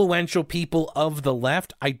influential people of the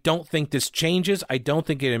left, I don't think this changes. I don't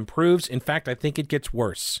think it improves. In fact, I think it gets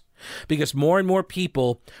worse because more and more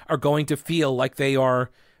people are going to feel like they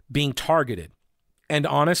are being targeted. And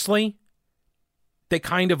honestly, they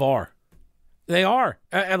kind of are. They are.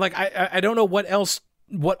 I don't know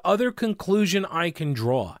what other conclusion I can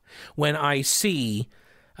draw when I see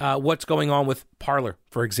what's going on with Parler,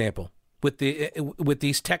 for example, with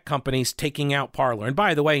these tech companies taking out Parler. And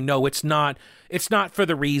by the way, no, it's not for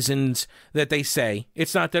the reasons that they say.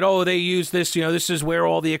 It's not that, they use this, this is where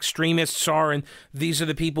all the extremists are and these are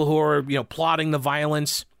the people who are, plotting the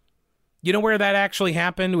violence. You know where that actually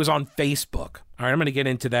happened? It was on Facebook. All right, I'm going to get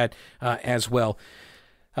into that as well.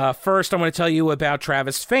 First, I want to tell you about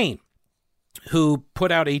Travis Fain, who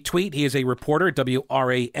put out a tweet. He is a reporter at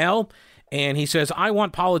WRAL, and he says, I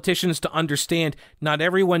want politicians to understand not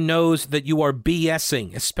everyone knows that you are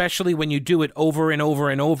BSing, especially when you do it over and over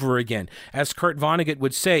and over again. As Kurt Vonnegut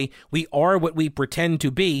would say, we are what we pretend to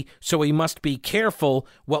be, so we must be careful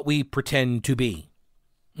what we pretend to be.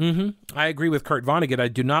 I agree with Kurt Vonnegut. I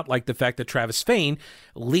do not like the fact that Travis Fain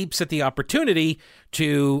leaps at the opportunity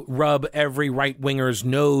to rub every right-winger's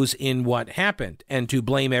nose in what happened and to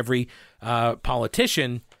blame every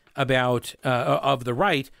politician about of the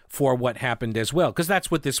right for what happened as well, because that's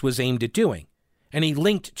what this was aimed at doing. And he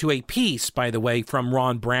linked to a piece, by the way, from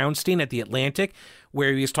Ron Brownstein at The Atlantic,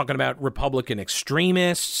 where he was talking about Republican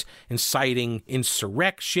extremists, inciting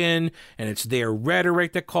insurrection, and it's their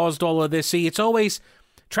rhetoric that caused all of this. See,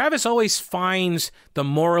 Travis always finds the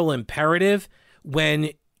moral imperative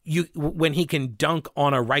when he can dunk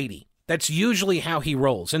on a righty. That's usually how he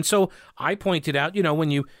rolls. And so I pointed out, when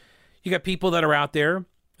you got people that are out there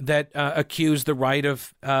that accuse the right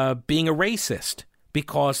of being a racist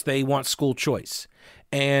because they want school choice.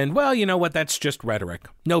 And, well, you know what? That's just rhetoric.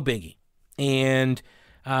 No biggie. And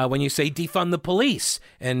when you say defund the police,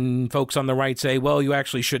 and folks on the right say, well, you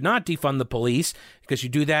actually should not defund the police because you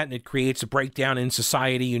do that and it creates a breakdown in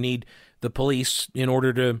society. You need the police in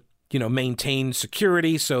order to, maintain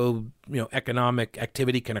security so, economic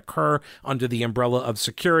activity can occur under the umbrella of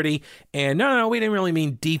security. And no, we didn't really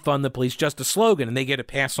mean defund the police, just a slogan, and they get a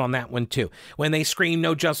pass on that one too. When they scream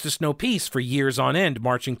no justice, no peace for years on end,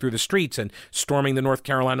 marching through the streets and storming the North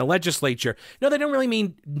Carolina legislature, no, they don't really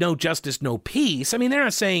mean no justice, no peace. I mean, they're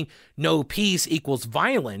not saying no peace equals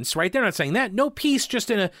violence, right? They're not saying that. No peace just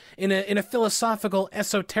in a philosophical,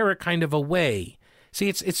 esoteric kind of a way. See,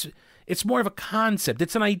 it's more of a concept.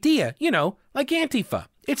 It's an idea, like Antifa.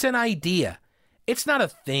 It's an idea. It's not a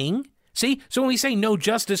thing. See? So when we say no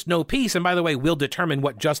justice, no peace, and by the way, we'll determine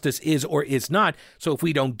what justice is or is not. So if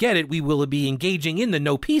we don't get it, we will be engaging in the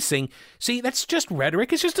no peacing. See, that's just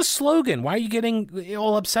rhetoric. It's just a slogan. Why are you getting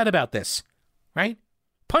all upset about this? Right?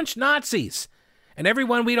 Punch Nazis. And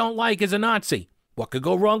everyone we don't like is a Nazi. What could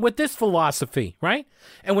go wrong with this philosophy, right?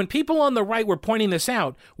 And when people on the right were pointing this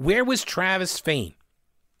out, where was Travis Fain?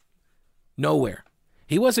 Nowhere.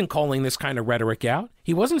 He wasn't calling this kind of rhetoric out.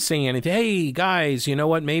 He wasn't saying anything. Hey, guys, you know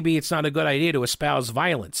what? Maybe it's not a good idea to espouse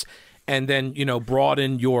violence and then,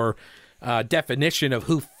 broaden your definition of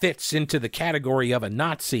who fits into the category of a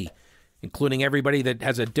Nazi, including everybody that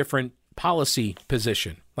has a different policy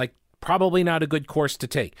position. Like, probably not a good course to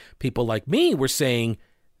take. People like me were saying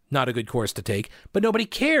not a good course to take, but nobody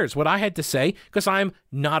cares what I had to say because I'm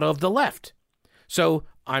not of the left. So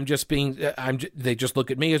they just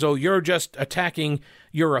look at me as, oh, you're just attacking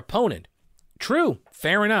your opponent. True,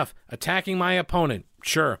 fair enough. Attacking my opponent,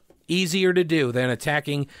 sure, easier to do than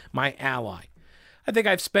attacking my ally. I think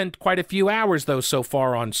I've spent quite a few hours, though, so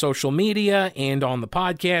far on social media and on the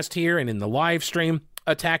podcast here and in the live stream,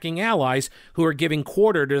 attacking allies who are giving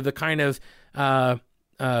quarter to the kind of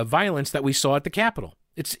violence that we saw at the Capitol.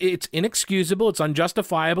 It's inexcusable, it's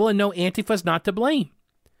unjustifiable, and no, Antifa's not to blame.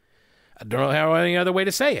 I don't know how any other way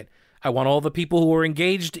to say it. I want all the people who were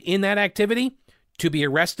engaged in that activity to be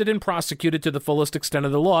arrested and prosecuted to the fullest extent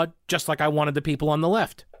of the law, just like I wanted the people on the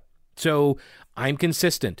left. So I'm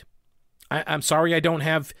consistent. I'm sorry I don't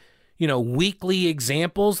have, weekly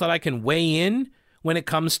examples that I can weigh in when it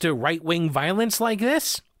comes to right-wing violence like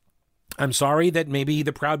this. I'm sorry that maybe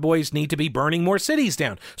the Proud Boys need to be burning more cities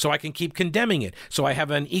down so I can keep condemning it, so I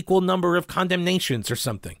have an equal number of condemnations or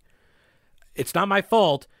something. It's not my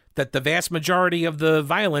fault that the vast majority of the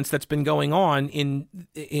violence that's been going on in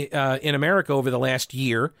America over the last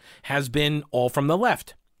year has been all from the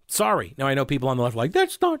left. Sorry. Now, I know people on the left are like,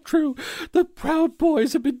 that's not true. The Proud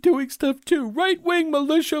Boys have been doing stuff too. Right-wing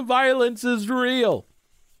militia violence is real.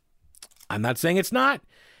 I'm not saying it's not.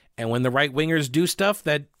 And when the right-wingers do stuff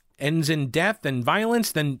that ends in death and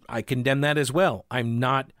violence, then I condemn that as well. I'm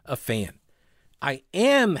not a fan. I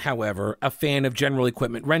am, however, a fan of General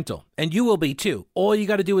Equipment Rental, and you will be too. All you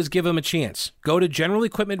got to do is give them a chance. Go to General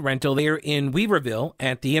Equipment Rental. They're in Weaverville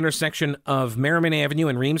at the intersection of Merriman Avenue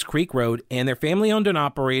and Reems Creek Road, and they're family-owned and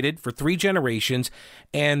operated for 3 generations,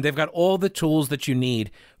 and they've got all the tools that you need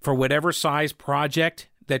for whatever size project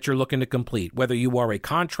that you're looking to complete, whether you are a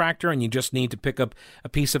contractor and you just need to pick up a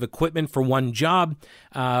piece of equipment for one job,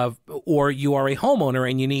 or you are a homeowner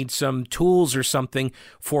and you need some tools or something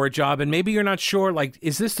for a job, and maybe you're not sure, like,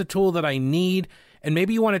 is this the tool that I need? And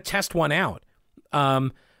maybe you want to test one out.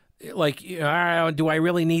 Do I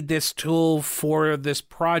really need this tool for this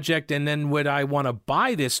project? And then would I want to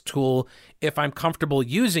buy this tool if I'm comfortable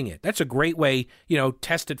using it? That's a great way,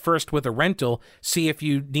 test it first with a rental, see if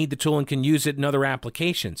you need the tool and can use it in other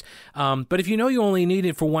applications. But if you only need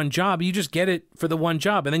it for one job, you just get it for the one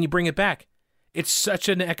job and then you bring it back. It's such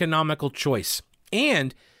an economical choice.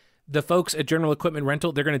 And the folks at General Equipment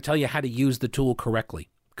Rental, they're going to tell you how to use the tool correctly,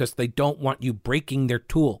 because they don't want you breaking their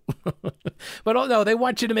tool. But no, they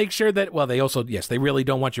want you to make sure that, well, they also, yes, they really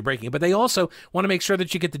don't want you breaking it, but they also want to make sure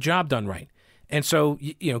that you get the job done right. And so,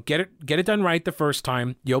 get it done right the first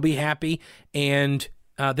time. You'll be happy, and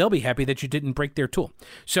they'll be happy that you didn't break their tool.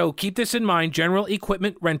 So keep this in mind, General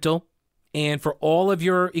Equipment Rental, and for all of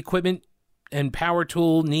your equipment and power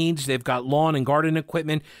tool needs, they've got lawn and garden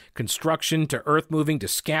equipment, construction to earth moving to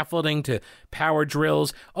scaffolding to power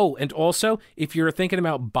drills. Oh, and also, if you're thinking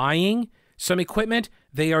about buying some equipment,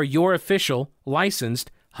 they are your official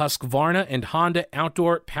licensed Husqvarna and Honda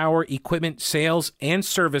outdoor power equipment sales and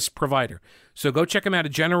service provider. So go check them out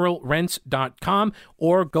at generalrents.com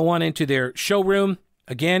or go on into their showroom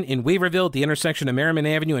Again, in Weaverville, at the intersection of Merriman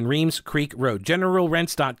Avenue and Reams Creek Road.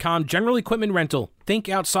 GeneralRents.com, general equipment rental. Think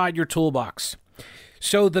outside your toolbox.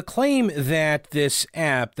 So the claim that this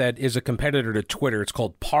app that is a competitor to Twitter, it's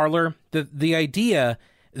called Parler, the idea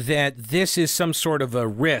that this is some sort of a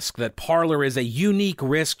risk, that Parler is a unique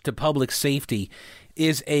risk to public safety,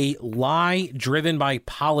 is a lie driven by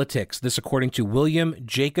politics. This according to William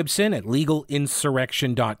Jacobson at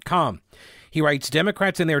legalinsurrection.com. He writes,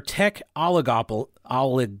 Democrats and their tech oligopoly?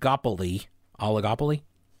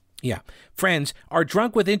 Yeah. Friends are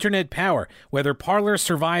drunk with internet power. Whether Parler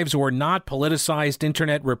survives or not, politicized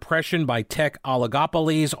internet repression by tech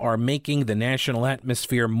oligopolies are making the national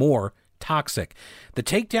atmosphere more toxic. The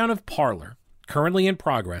takedown of Parler, currently in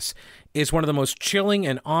progress, is one of the most chilling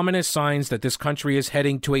and ominous signs that this country is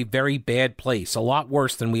heading to a very bad place, a lot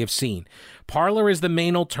worse than we have seen. Parler is the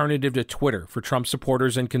main alternative to Twitter for Trump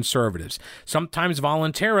supporters and conservatives, sometimes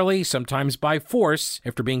voluntarily, sometimes by force,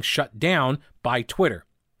 after being shut down by Twitter.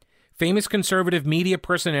 Famous conservative media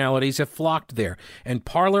personalities have flocked there, and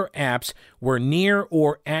Parler apps were near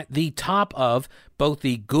or at the top of both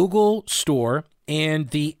the Google Store and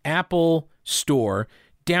the Apple Store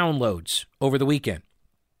downloads over the weekend.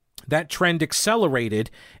 That trend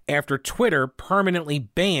accelerated after Twitter permanently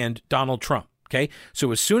banned Donald Trump. Okay,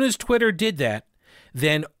 so as soon as Twitter did that,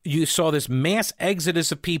 then you saw this mass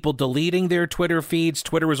exodus of people deleting their Twitter feeds.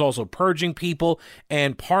 Twitter was also purging people,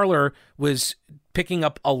 and Parler was picking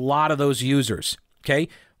up a lot of those users. Okay,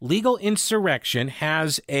 Legal Insurrection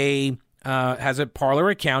has a Parler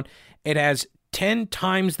account. It has 10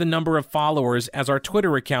 times the number of followers as our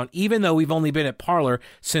Twitter account, even though we've only been at Parler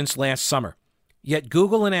since last summer. Yet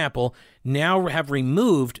Google and Apple now have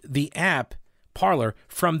removed the app Parler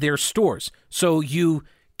from their stores, so you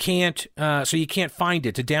can't find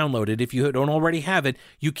it to download it. If you don't already have it,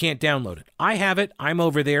 you can't download it. I have it. I'm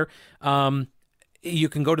over there. You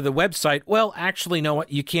can go to the website. Well, actually, no,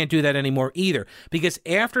 you can't do that anymore either, because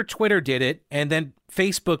after Twitter did it and then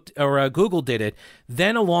Facebook or Google did it,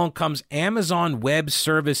 then along comes Amazon Web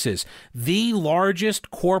Services, the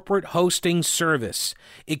largest corporate hosting service.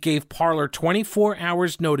 It gave Parler 24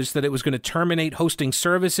 hours notice that it was going to terminate hosting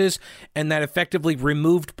services, and that effectively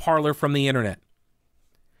removed Parler from the internet.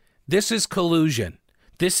 This is collusion.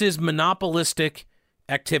 This is monopolistic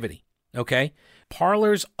activity, okay?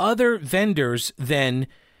 Parler's other vendors then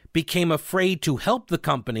became afraid to help the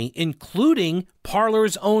company, including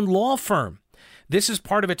Parler's own law firm. This is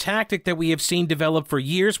part of a tactic that we have seen develop for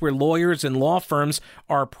years, where lawyers and law firms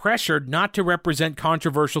are pressured not to represent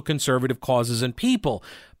controversial conservative causes and people.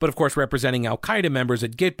 But of course, representing Al-Qaeda members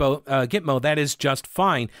at Gitmo, that is just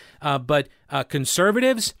fine. But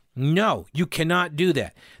conservatives, no, you cannot do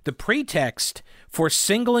that. The pretext for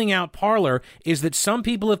singling out Parler is that some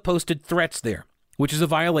people have posted threats there, which is a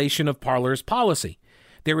violation of Parler's policy.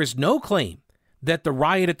 There is no claim that the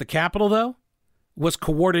riot at the Capitol, though, was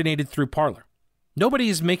coordinated through Parler. Nobody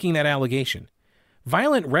is making that allegation.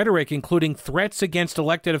 Violent rhetoric, including threats against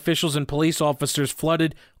elected officials and police officers,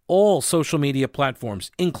 flooded all social media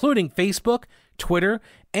platforms, including Facebook, Twitter,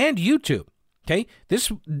 and YouTube. Okay,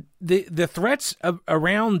 the threats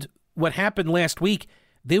around what happened last week,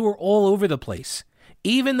 they were all over the place.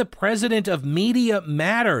 Even the president of Media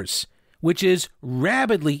Matters, which is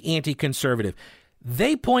rabidly anti-conservative,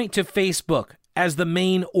 they point to Facebook as the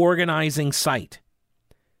main organizing site.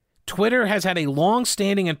 Twitter has had a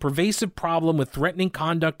long-standing and pervasive problem with threatening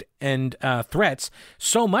conduct and threats,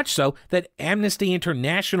 so much so that Amnesty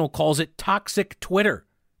International calls it toxic Twitter.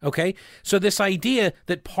 Okay? So this idea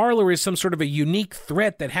that Parler is some sort of a unique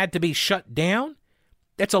threat that had to be shut down,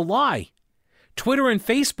 that's a lie. Twitter and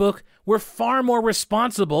Facebook were far more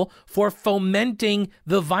responsible for fomenting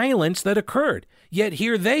the violence that occurred. Yet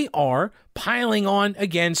here they are piling on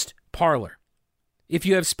against Parler. If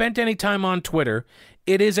you have spent any time on Twitter,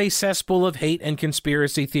 it is a cesspool of hate and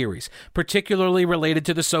conspiracy theories, particularly related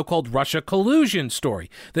to the so-called Russia collusion story.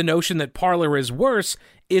 The notion that Parler is worse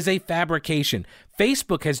is a fabrication.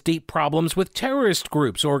 Facebook has deep problems with terrorist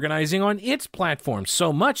groups organizing on its platform,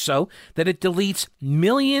 so much so that it deletes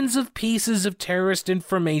millions of pieces of terrorist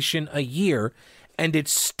information a year, and it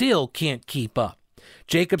still can't keep up.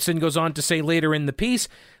 Jacobson goes on to say later in the piece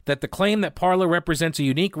that the claim that Parler represents a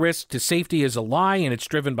unique risk to safety is a lie, and it's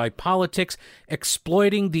driven by politics,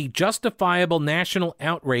 exploiting the justifiable national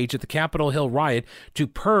outrage at the Capitol Hill riot to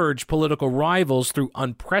purge political rivals through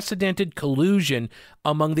unprecedented collusion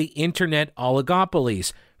among the internet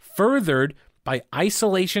oligopolies, furthered by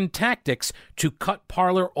isolation tactics to cut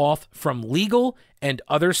Parler off from legal and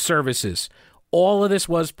other services. All of this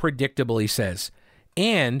was predictable, he says,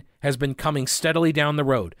 and has been coming steadily down the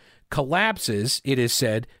road. Collapses, it is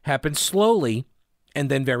said, happen slowly and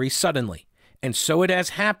then very suddenly. And so it has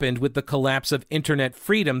happened with the collapse of internet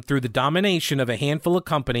freedom through the domination of a handful of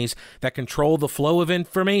companies that control the flow of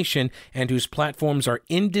information and whose platforms are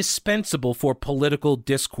indispensable for political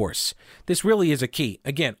discourse. This really is a key.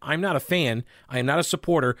 Again, I'm not a fan, I am not a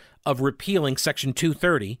supporter of repealing Section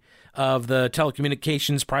 230 of the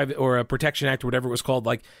Telecommunications Private or Protection Act or whatever it was called.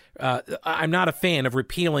 I'm not a fan of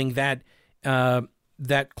repealing that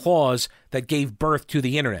clause that gave birth to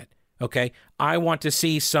the internet. Okay, I want to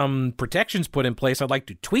see some protections put in place. I'd like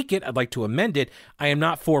to tweak it. I'd like to amend it. I am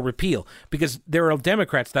not for repeal because there are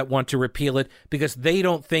Democrats that want to repeal it because they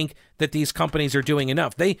don't think that these companies are doing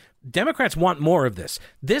enough. Democrats want more of this.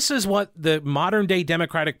 This is what the modern day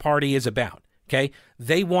Democratic Party is about. Okay,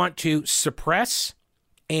 they want to suppress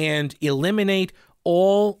and eliminate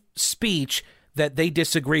all speech that they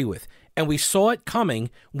disagree with. And we saw it coming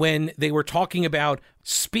when they were talking about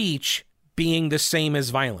speech being the same as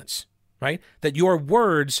violence. Right? That your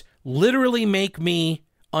words literally make me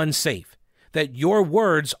unsafe. That your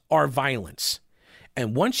words are violence.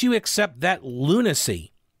 And once you accept that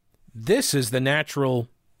lunacy, this is the natural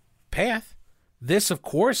path. This, of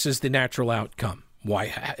course, is the natural outcome. Why?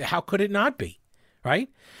 How could it not be? Right?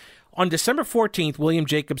 On December 14th, William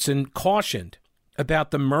Jacobson cautioned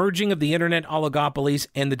about the merging of the internet oligopolies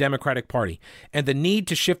and the Democratic Party and the need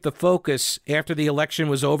to shift the focus after the election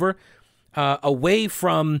was over away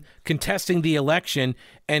from contesting the election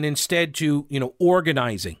and instead to,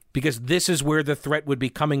 organizing, because this is where the threat would be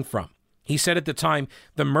coming from. He said at the time,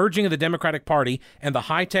 the merging of the Democratic Party and the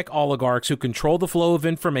high-tech oligarchs who control the flow of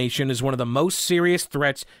information is one of the most serious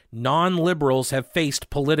threats non-liberals have faced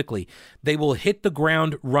politically. They will hit the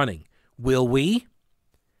ground running. Will we?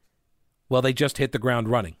 Well, they just hit the ground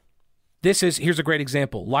running. Here's a great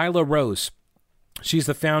example. Lila Rose. She's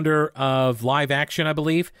the founder of Live Action, I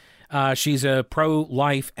believe. She's a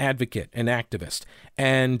pro-life advocate and activist.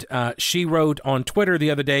 And she wrote on Twitter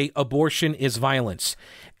the other day, abortion is violence.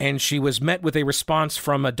 And she was met with a response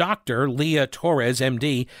from a doctor, Leah Torres,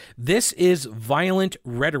 MD. This is violent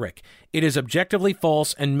rhetoric. It is objectively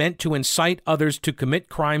false and meant to incite others to commit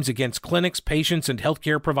crimes against clinics, patients, and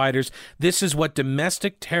healthcare providers. This is what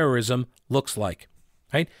domestic terrorism looks like.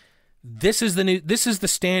 Right? This is the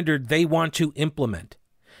standard they want to implement.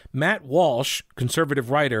 Matt Walsh, conservative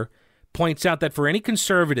writer, points out that for any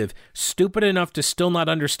conservative stupid enough to still not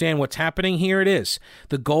understand what's happening, here it is.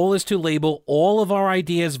 The goal is to label all of our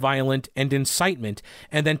ideas violent and incitement,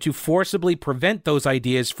 and then to forcibly prevent those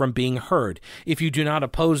ideas from being heard. If you do not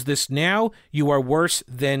oppose this now, you are worse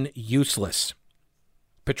than useless.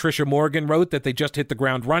 Patricia Morgan wrote that they just hit the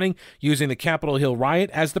ground running using the Capitol Hill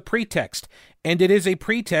riot as the pretext. And it is a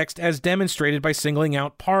pretext as demonstrated by singling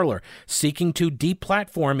out Parler, seeking to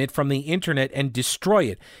deplatform it from the internet and destroy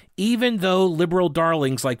it, even though liberal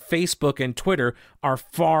darlings like Facebook and Twitter are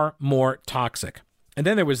far more toxic. And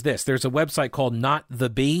then there was this. There's a website called Not the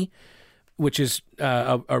Bee, which is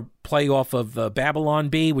a play off of Babylon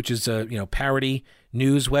Bee, which is a parody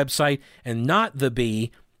news website. And Not the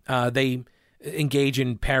Bee, they engage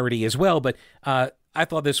in parody as well, but I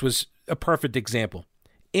thought this was a perfect example.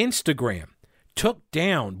 Instagram took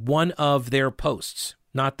down one of their posts,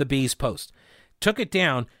 Not the Bee's post, took it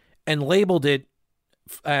down and labeled it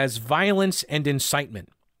as violence and incitement.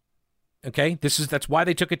 Okay, that's why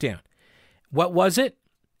they took it down. What was it?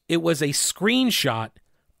 It was a screenshot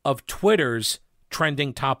of Twitter's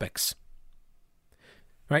trending topics.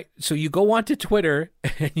 Right? So you go onto Twitter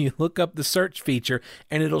and you look up the search feature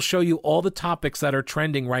and it'll show you all the topics that are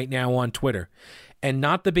trending right now on Twitter. And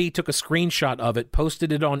Not the Bee took a screenshot of it,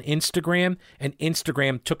 posted it on Instagram, and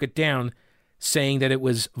Instagram took it down saying that it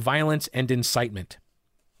was violence and incitement.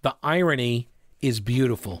 The irony is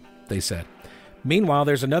beautiful, they said. Meanwhile,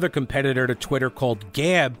 there's another competitor to Twitter called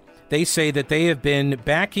Gab. They say that they have been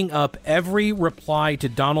backing up every reply to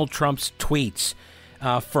Donald Trump's tweets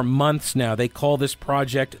for months now. They call this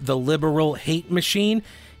project the Liberal Hate Machine,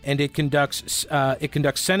 and it conducts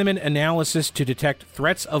sentiment analysis to detect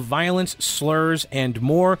threats of violence, slurs, and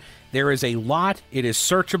more. There is a lot. It is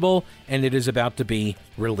searchable, and it is about to be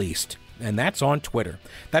released. And that's on Twitter.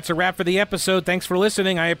 That's a wrap for the episode. Thanks for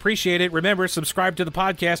listening. I appreciate it. Remember, subscribe to the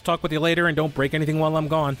podcast. Talk with you later, and don't break anything while I'm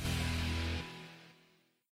gone.